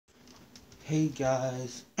Hey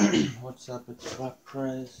guys, what's up? It's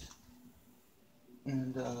Prez,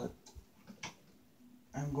 and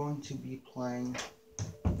I'm going to be playing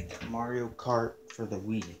Mario Kart for the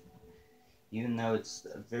Wii, even though it's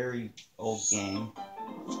a very old game.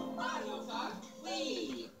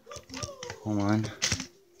 Hold on.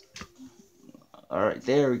 Alright,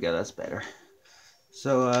 there we go, that's better.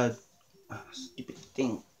 So, stupid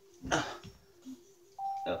thing.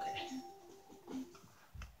 Okay.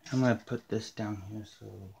 I'm gonna put this down here so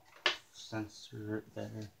it'll censor it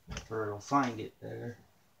better, or it'll find it better.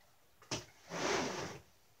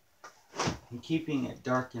 I'm keeping it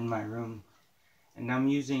dark in my room, and I'm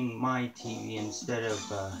using my TV instead of,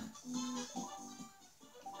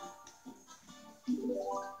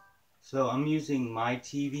 so I'm using my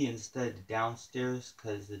TV instead of downstairs,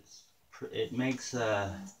 because it makes,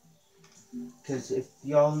 because if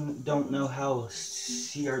y'all don't know how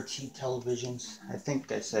CRT televisions, I think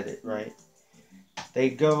I said it right, they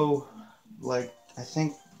go, like, I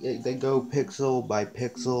think they go pixel by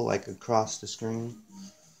pixel, like, across the screen.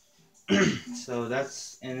 So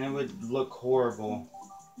and it would look horrible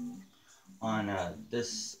on, it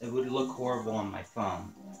would look horrible on my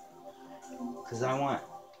phone, because I want,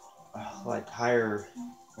 like, higher,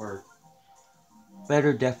 or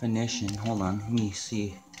better definition. Hold on, let me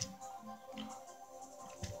see.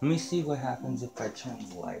 Let me see what happens if I turn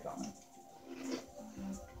the light on.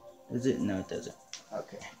 Is it? No, it doesn't.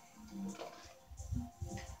 Okay.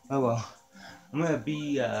 Oh well. I'm gonna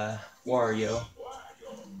be Wario,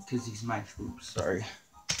 because he's my food. Sorry.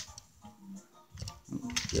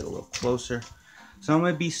 Get a little closer. So I'm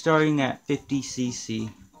gonna be starting at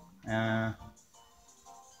 50cc.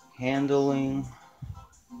 Handling.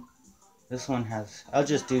 This one has. I'll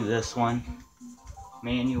just do this one.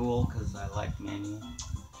 Manual, because I like manual.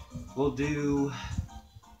 We'll do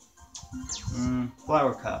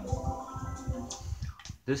flower cup.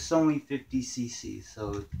 This is only 50cc,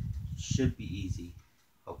 so it should be easy,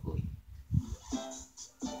 hopefully.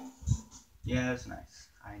 Yeah, it's nice.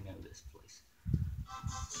 I know this place.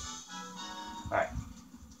 Alright.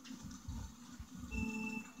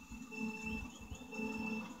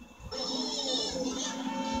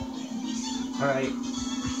 Alright.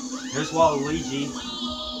 There's Waluigi.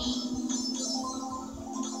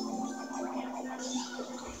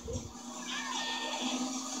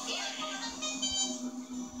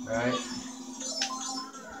 Alright.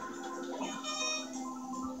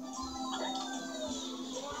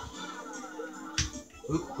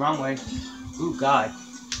 Oop, wrong way. Ooh, God.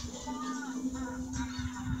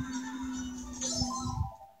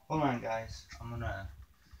 Hold on, guys. I'm gonna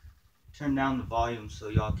turn down the volume so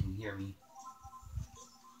y'all can hear me.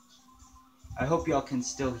 I hope y'all can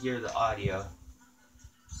still hear the audio.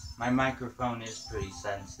 My microphone is pretty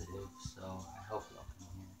sensitive, so I hope y'all can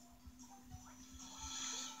hear.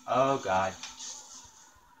 Oh, God.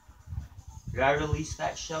 Did I release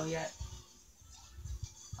that show yet?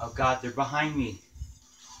 Oh, God, they're behind me.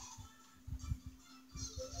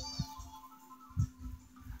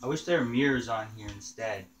 I wish there were mirrors on here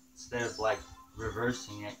instead of, like,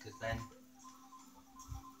 reversing it, because then...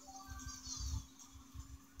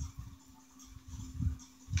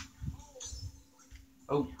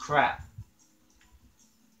 Oh, crap.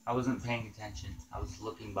 I wasn't paying attention. I was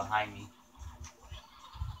looking behind me.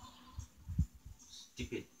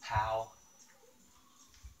 Stupid pal.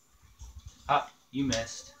 Ah, you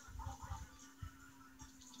missed.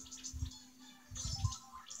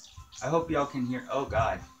 I hope y'all can hear... Oh,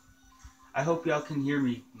 God. I hope y'all can hear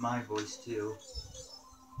my voice, too.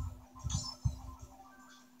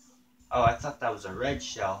 Oh, I thought that was a red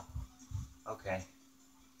shell. Okay.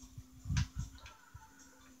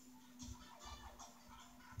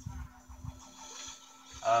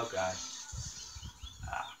 Oh, God.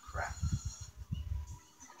 Ah, crap.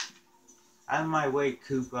 Out of my way,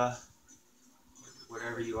 Koopa.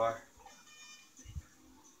 Whatever you are.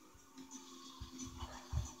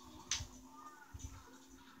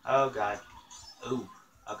 Oh, God. Ooh.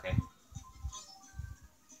 Okay.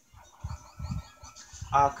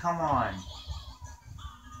 Oh, come on.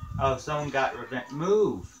 Oh, someone got revenge.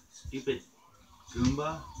 Move! Stupid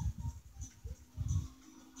Goomba.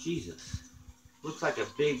 Jesus. Looks like a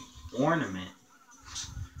big ornament.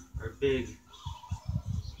 Or big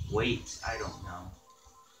weight. I don't know.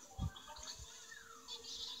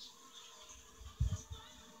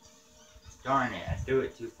 Darn it. I threw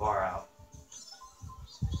it too far out.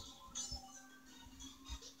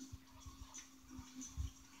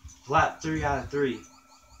 Lap 3 out of 3.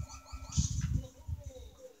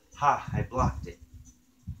 Ha, I blocked it.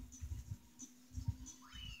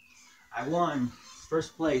 I won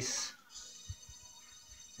first place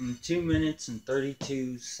in 2 minutes and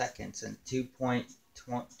 32 seconds and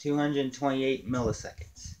 228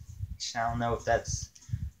 milliseconds. I don't know if that's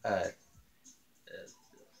uh,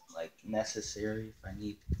 like necessary, if I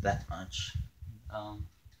need that much. I'm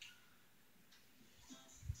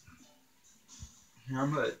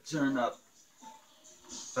gonna turn up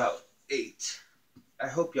about 8. I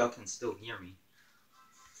hope y'all can still hear me.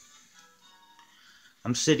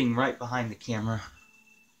 I'm sitting right behind the camera.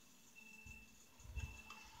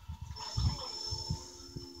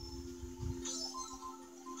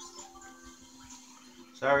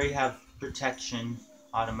 So I already have protection,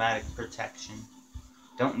 automatic protection.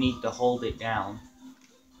 Don't need to hold it down.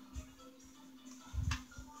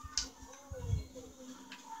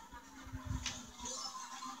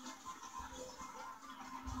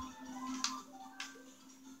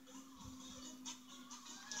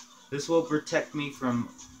 This will protect me from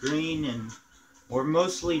green and or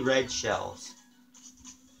mostly red shells.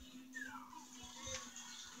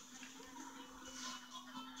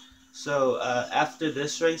 So after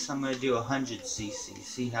this race, I'm going to do 100cc.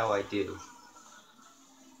 See how I do.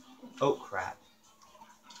 Oh crap.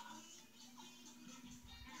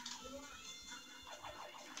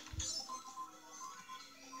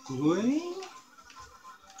 Going?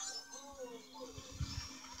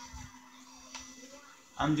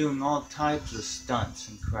 I'm doing all types of stunts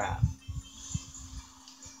and crap.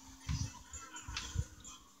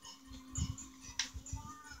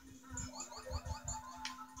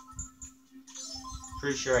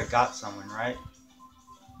 Pretty sure I got someone, right?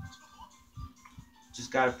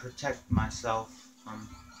 Just gotta protect myself from...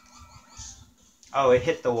 Oh, it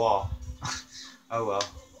hit the wall. Oh well.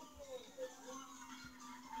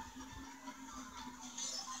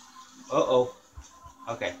 Uh-oh.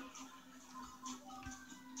 Okay.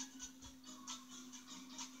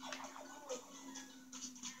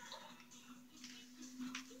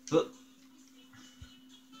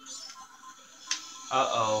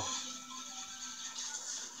 Uh-oh.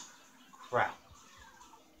 Crap.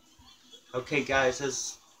 Okay guys,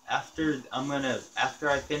 after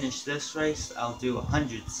I finish this race, I'll do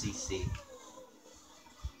 100cc.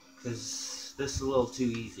 Cause this is a little too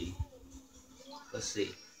easy. Let's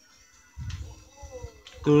see.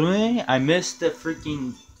 I missed the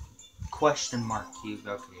freaking question mark cube.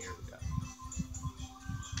 Okay, here we go.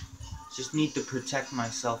 Just need to protect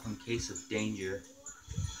myself in case of danger.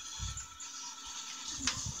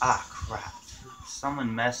 Ah, crap.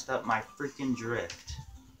 Someone messed up my freaking drift.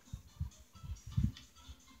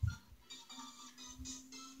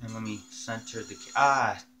 And let me center the...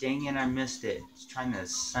 Ah, dang it, I missed it. I was trying to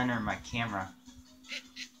center my camera.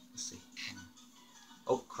 Let's see.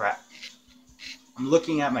 Oh, crap. I'm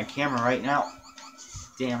looking at my camera right now.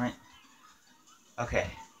 Damn it. Okay.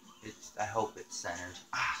 I hope it's centered.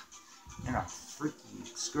 Ah, and I'm freaking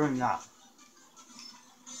screwing up.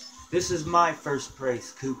 This is my first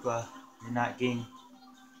race, Koopa. You're not getting...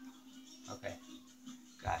 Okay.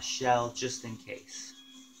 Got a shell just in case.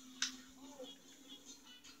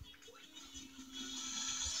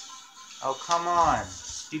 Oh, come on.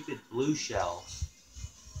 Stupid blue shells.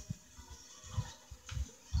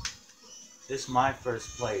 This is my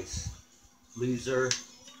first place. Loser.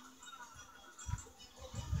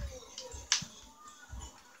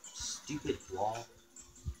 Stupid wall.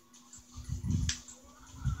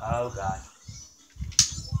 Oh, God.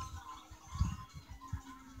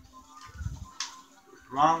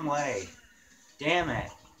 Wrong way. Damn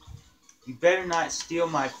it. You better not steal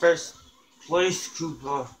my first place,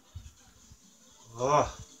 Koopa. Ugh.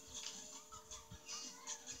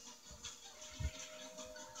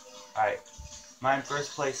 Alright. My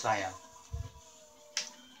first place I am.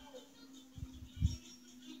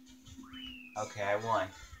 Okay, I won.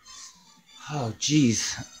 Oh,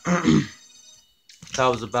 jeez. I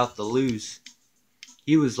was about to lose.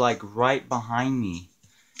 He was like right behind me.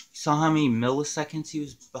 You saw how many milliseconds he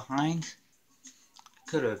was behind?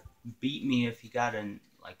 Could have beat me if he got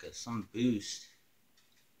some boost.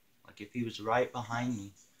 Like if he was right behind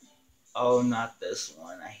me. Oh, not this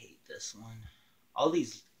one. I hate this one. All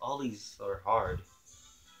these are hard.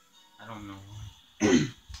 I don't know why.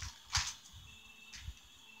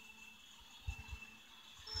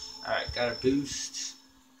 Alright, got a boost.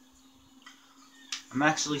 I'm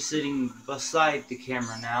actually sitting beside the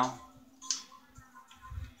camera now.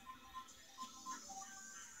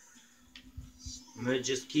 I'm gonna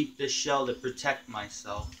just keep this shell to protect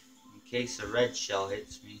myself in case a red shell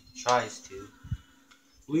hits me. Tries to.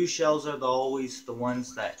 Blue shells are always the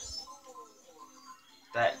ones that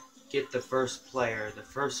get the first player, the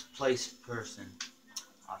first place person.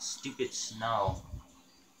 Aw, stupid snow.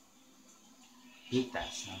 Hate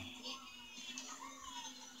that snow.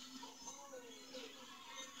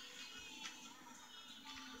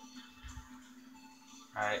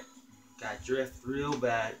 Alright, got drift real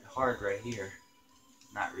bad, hard right here.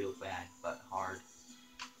 Not real bad, but hard.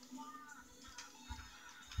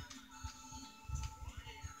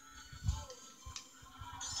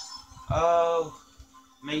 Oh,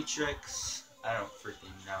 Matrix. I don't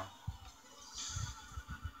freaking know.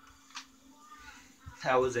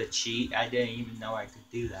 That was a cheat. I didn't even know I could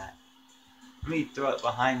do that. Let me throw it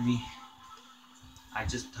behind me. I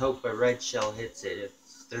just hope a red shell hits it if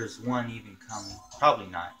there's one even coming. Probably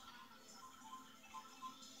not.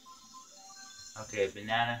 Okay,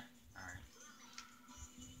 banana. Alright.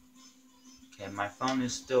 Okay, my phone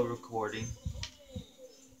is still recording.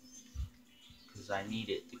 Because I need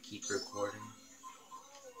it to keep recording.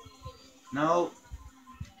 No!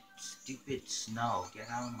 Stupid snow. Get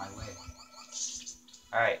out of my way.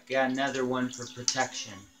 Alright, got another one for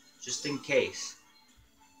protection. Just in case.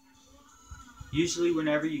 Usually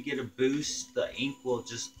whenever you get a boost, the ink will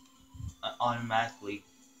just automatically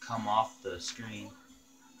come off the screen.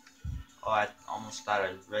 Oh, I almost thought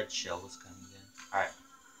a red shell was coming in. Alright.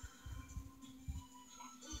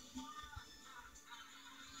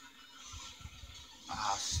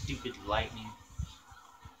 Ah, stupid lightning.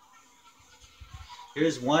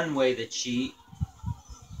 Here's one way to cheat.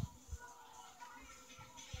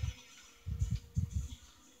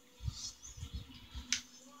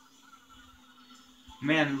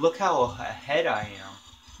 Man, look how ahead I am.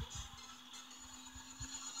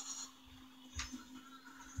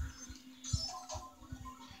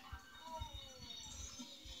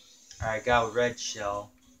 Alright, got a red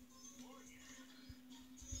shell.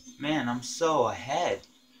 Man, I'm so ahead.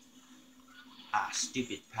 Ah,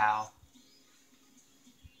 stupid pal.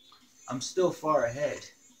 I'm still far ahead.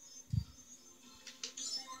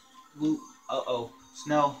 Woo. Uh-oh.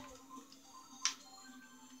 Snow.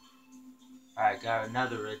 Alright, got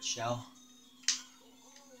another red shell.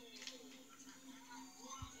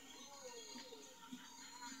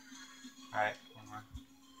 Alright, hold on.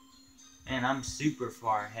 Man, I'm super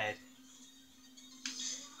far ahead.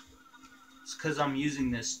 It's because I'm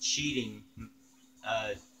using this cheating.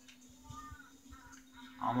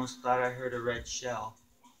 Almost thought I heard a red shell.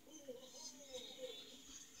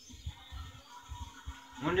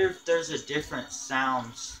 Wonder if there's a difference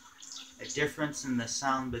in the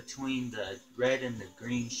sound between the red and the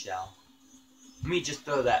green shell. Let me just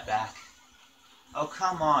throw that back. Oh,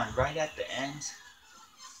 come on, right at the end.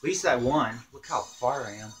 At least I won. Look how far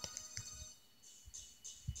I am.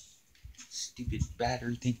 Stupid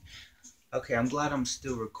battery thing. Okay, I'm glad I'm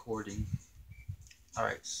still recording.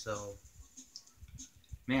 Alright, so...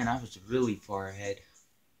 Man, I was really far ahead.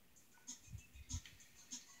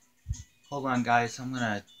 Hold on, guys. I'm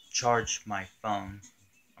gonna charge my phone.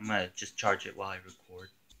 I'm gonna just charge it while I record.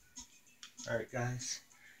 Alright, guys.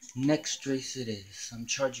 Next race it is. I'm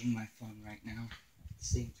charging my phone right now. At the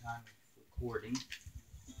same time as recording.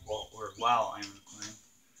 While I'm recording.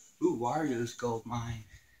 Ooh, Wario's gold mine.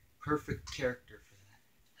 Perfect character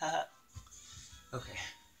for that. Okay.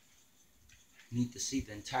 Need to see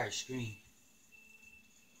the entire screen.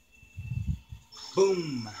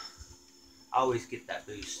 Boom! I always get that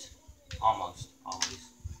boost. Almost, always.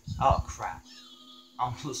 Oh crap.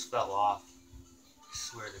 Almost fell off. I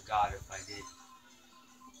swear to God if I did.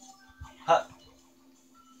 Huh.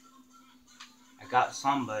 I got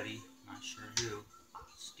somebody. Not sure who. Oh,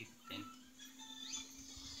 stupid thing.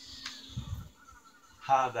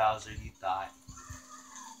 Ha, Bowser, you thought.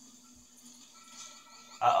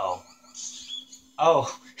 Uh-oh.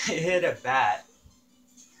 Oh, it hit a bat.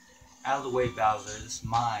 Out of the way, Bowser. This is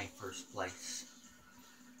my first place.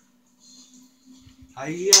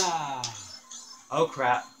 Hiya! Oh,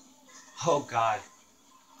 crap. Oh, God.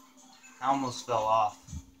 I almost fell off.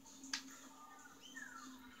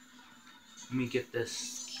 Let me get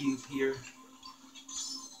this cube here.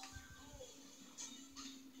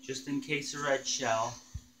 Just in case a red shell.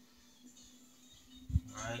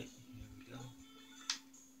 Alright, here we go.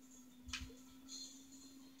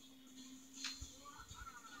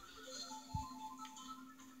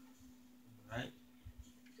 Alright.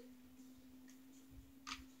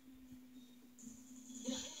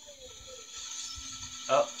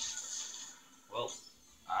 Oh. Well,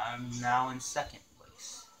 I'm now in second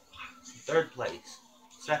place. Third place.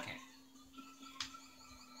 Second.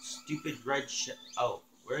 Stupid red shell. Oh,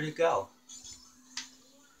 where'd it go?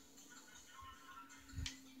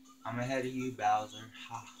 I'm ahead of you, Bowser.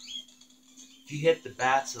 Ha. If you hit the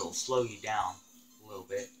bats, it'll slow you down a little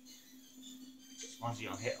bit. As long as you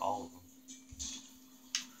don't hit all of them.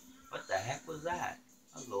 What the heck was that?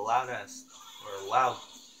 That was a loud ass, or a loud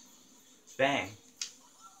bang.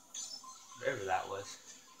 Whatever that was.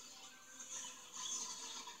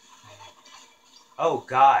 Oh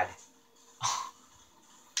God.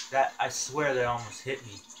 That, I swear that almost hit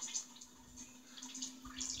me.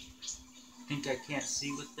 Think I can't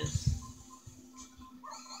see with this?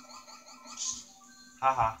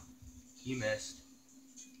 Haha. You missed.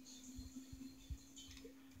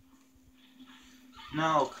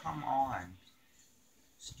 No, come on.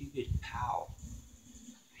 Stupid pal.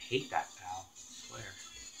 I hate that pal. I swear.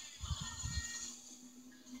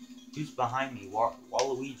 Who's behind me?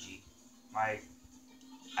 Waluigi.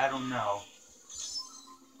 I don't know.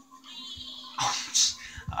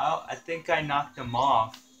 Oh, I think I knocked him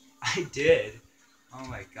off. I did. Oh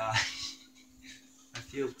my gosh. I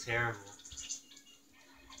feel terrible.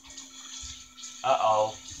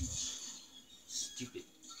 Uh-oh. Stupid.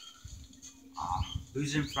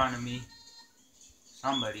 Who's in front of me?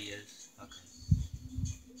 Somebody is. Okay.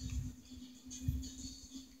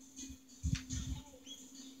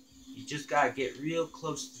 You just gotta get real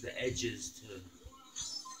close to the edges to...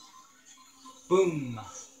 Boom!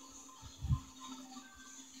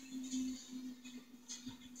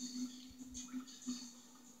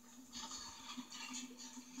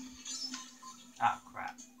 Ah,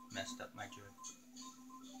 crap. Messed up my drift.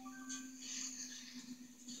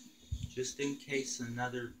 Just in case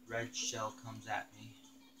another red shell comes at me.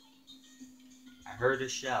 I heard a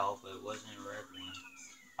shell, but it wasn't a red one.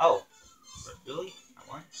 Oh! Really? I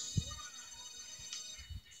won?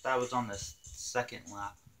 That was on the second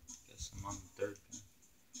lap. Guess I'm on the third one.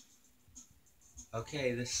 Okay,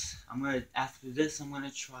 after this I'm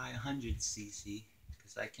gonna try 100cc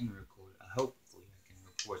because I can record. Hopefully I can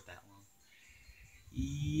record that long.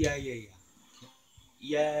 Yeah.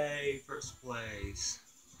 Yay, first place.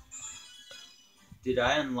 Did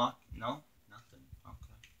I unlock? No, nothing.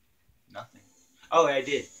 Okay, nothing. Oh, I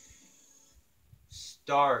did.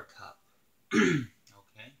 Star Cup.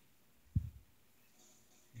 Okay,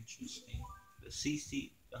 interesting.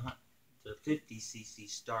 The 50cc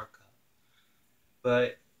Star Cup.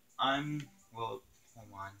 But well,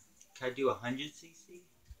 hold on. Can I do 100cc?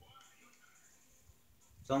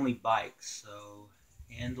 It's only bikes, so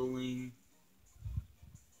handling.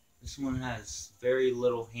 This one has very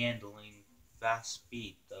little handling, fast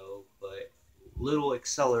speed though, but little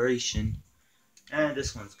acceleration. And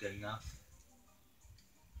this one's good enough.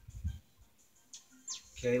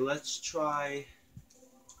 Okay, let's try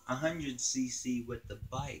 100cc with the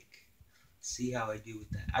bike. See how I do with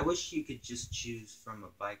that. I wish you could just choose from a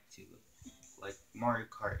bike too, like Mario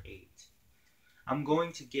Kart 8. I'm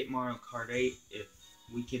going to get Mario Kart 8 if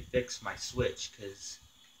we can fix my Switch, because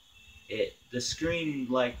the screen,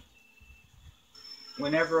 like,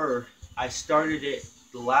 whenever I started it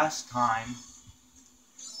the last time,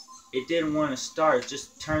 it didn't want to start, it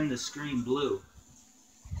just turned the screen blue.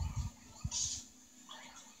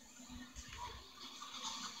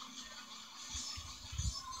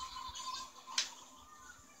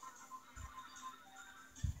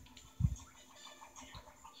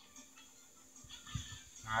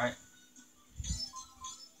 Alright.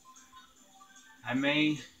 I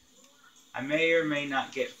may or may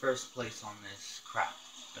not get first place on this. Crap.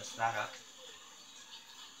 Messed that up.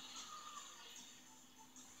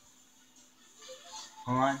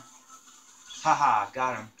 Hold on. Haha,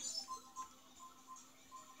 got him.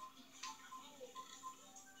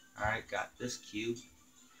 Alright, got this cube.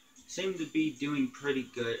 Seem to be doing pretty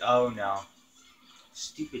good. Oh no.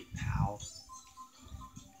 Stupid pal.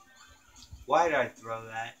 Why did I throw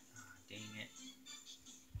that? Oh, dang it.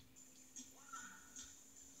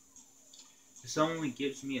 This only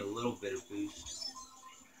gives me a little bit of boost.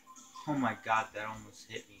 Oh my god, that almost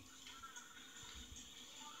hit me.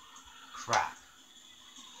 Crap.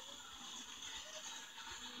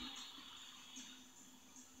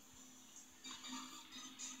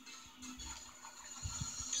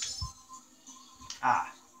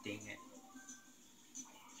 Ah, dang it.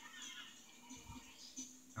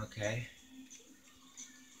 Okay.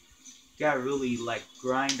 Gotta really, like,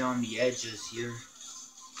 grind on the edges here.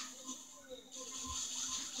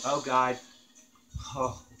 Oh god.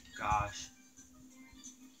 Oh gosh.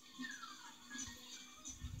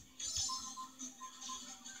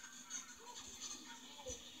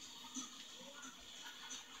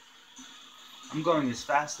 I'm going as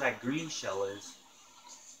fast as that green shell is.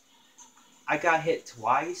 I got hit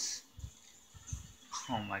twice.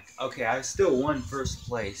 Oh my. Okay, I still won first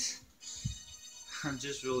place. I'm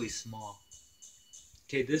just really small.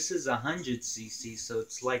 Okay, this is 100cc, so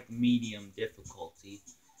it's like medium difficulty.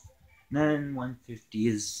 And then 150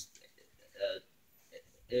 is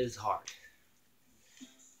hard.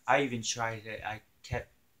 I even tried it. I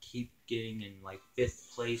keep getting in like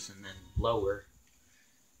 5th place and then lower.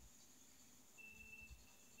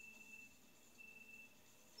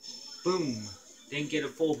 Boom. Didn't get a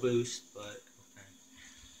full boost, but okay.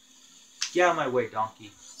 Get out of my way,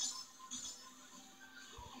 Donkey.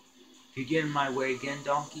 If you get in my way again,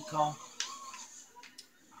 Donkey Kong.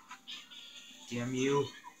 Damn you.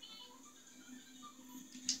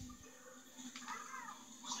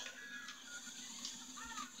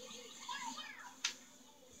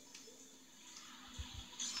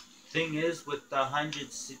 Thing is, with the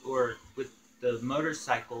hundreds, or with the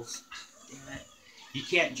motorcycles, damn it, you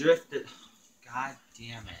can't drift it. God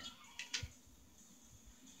damn it.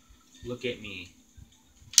 Look at me.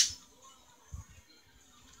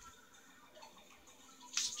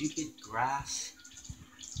 Stupid grass.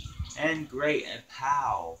 And great, and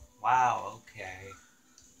pow. Wow, okay.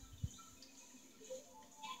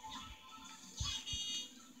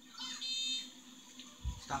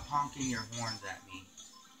 Stop honking your horns at me.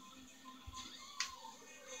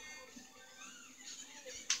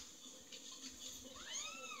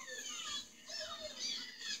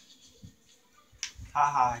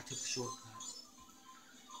 Haha, I took a shortcut.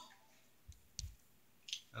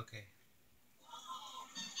 Okay.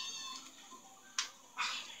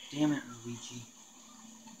 Damn it, Luigi.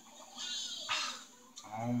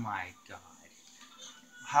 Oh my god.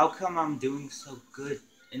 How come I'm doing so good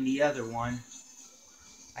in the other one?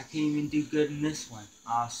 I can't even do good in this one.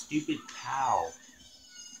 Ah, stupid pal.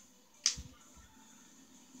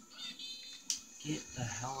 Get the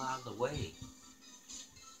hell out of the way.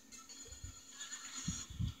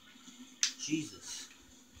 Jesus.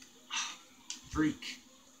 Freak.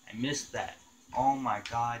 I missed that. Oh my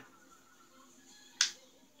god.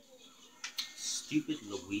 Stupid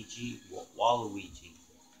Luigi. Waluigi.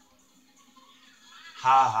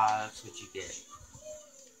 Haha, that's what you get.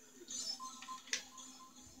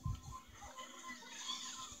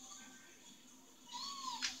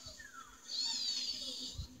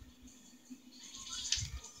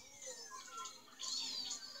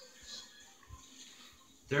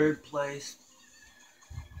 Third place.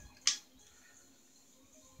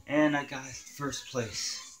 And I got first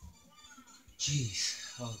place.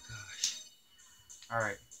 Jeez. Oh gosh.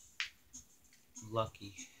 Alright.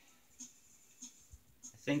 Lucky.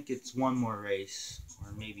 I think it's one more race.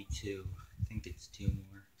 Or maybe two. I think it's two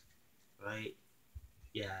more. Right?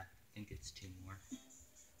 Yeah, I think it's two more.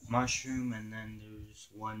 Mushroom, and then there's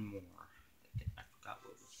one more. I forgot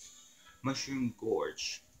what it was. Mushroom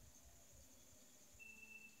Gorge.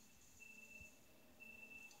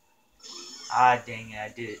 Ah, dang it, I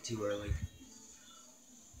did it too early.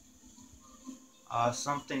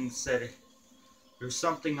 Something said, there's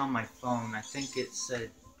something on my phone. I think it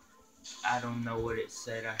said, I don't know what it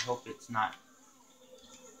said. I hope it's not.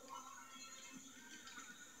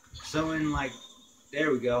 So in like,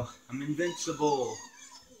 there we go. I'm invincible.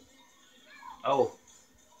 Oh,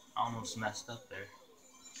 almost messed up there.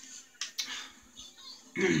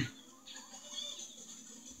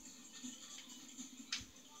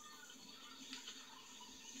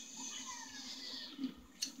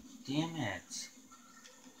 Damn it.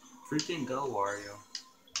 Freaking go, Wario.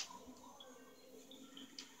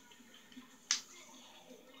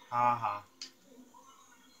 Haha.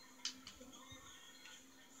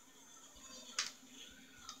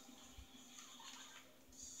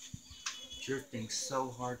 Drifting so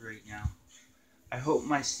hard right now. I hope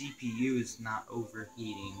my CPU is not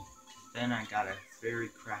overheating. Then I got a very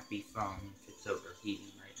crappy phone if it's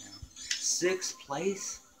overheating right now. 6th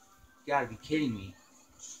place? You gotta be kidding me.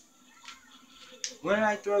 When did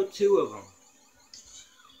I throw 2 of them?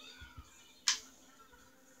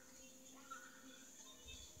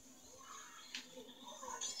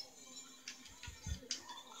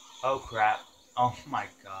 Oh crap. Oh my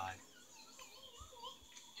god.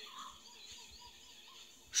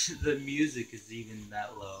 The music is even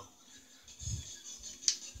that low.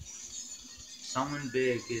 Someone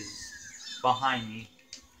big is behind me.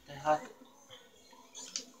 What the heck?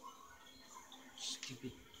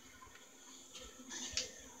 Stupid.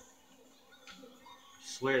 I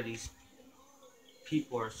swear these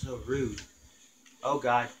people are so rude. Oh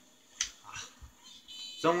god.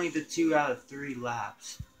 It's only the 2 out of 3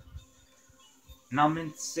 laps. And I'm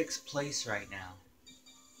in 6th place right now.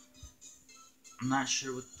 I'm not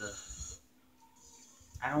sure what the...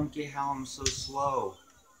 I don't get how I'm so slow.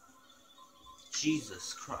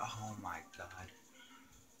 Jesus Christ. Oh my god.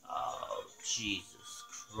 Oh, Jesus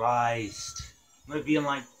Christ. I'm gonna be in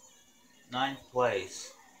like 9th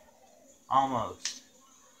place. Almost.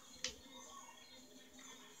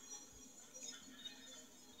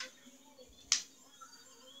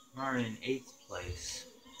 We're in 8th place.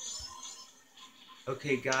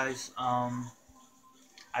 Okay guys,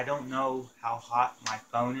 I don't know how hot my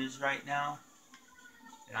phone is right now.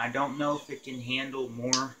 And I don't know if it can handle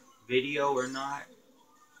more video or not.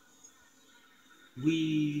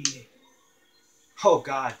 Oh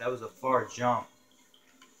god, that was a far jump.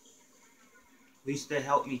 At least it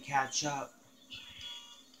helped me catch up.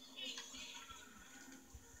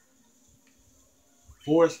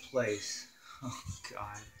 Fourth place. Oh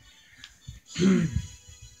god.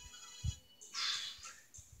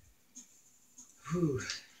 Whew.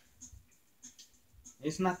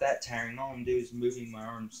 It's not that tiring. All I'm doing is moving my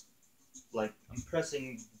arms. Like, I'm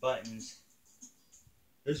pressing buttons.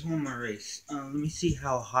 There's one more race. Let me see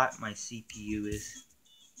how hot my CPU is.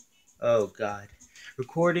 Oh god.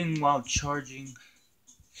 Recording while charging.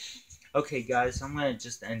 Okay guys, I'm gonna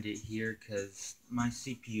just end it here because my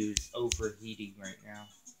CPU is overheating right now.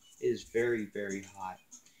 It is very, very hot.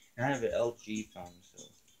 And I have an LG phone, so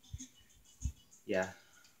yeah.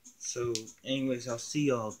 So anyways, I'll see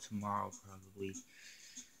y'all tomorrow probably.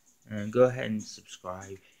 And go ahead and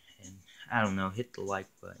subscribe. And I don't know, hit the like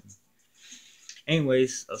button.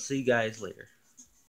 Anyways, I'll see you guys later.